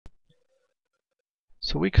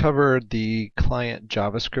So we covered the client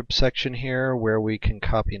JavaScript section here where we can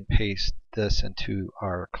copy and paste this into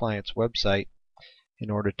our client's website in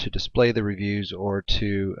order to display the reviews or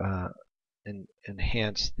to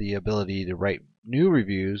enhance the ability to write new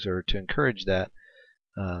reviews or to encourage that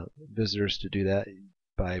visitors to do that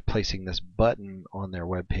by placing this button on their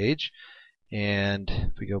web page. And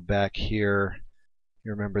if we go back here,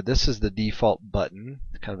 you remember this is the default button,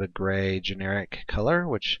 kind of a gray generic color,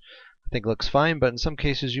 which I think looks fine, but in some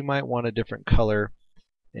cases you might want a different color,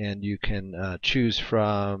 and you can choose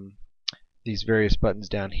from these various buttons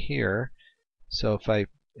down here. So if I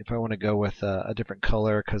want to go with a different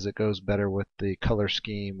color because it goes better with the color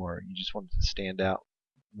scheme, or you just want it to stand out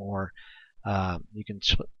more, you can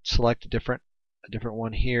select a different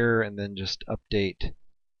one here and then just update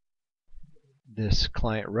this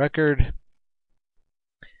client record.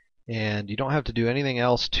 And you don't have to do anything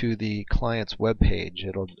else to the client's web page.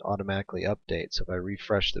 It'll automatically update. So if I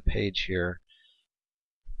refresh the page here,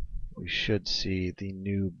 we should see the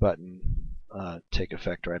new button take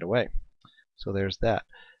effect right away. So there's that.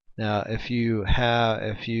 Now if you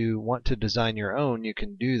want to design your own, you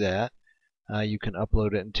can do that. You can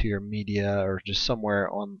upload it into your media or just somewhere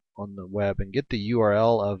on the web and get the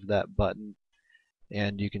URL of that button,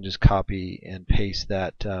 and you can just copy and paste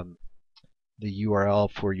that the URL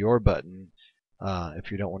for your button.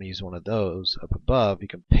 If you don't want to use one of those up above, you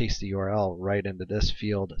can paste the URL right into this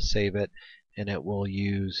field, save it, and it will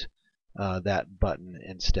use that button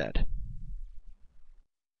instead.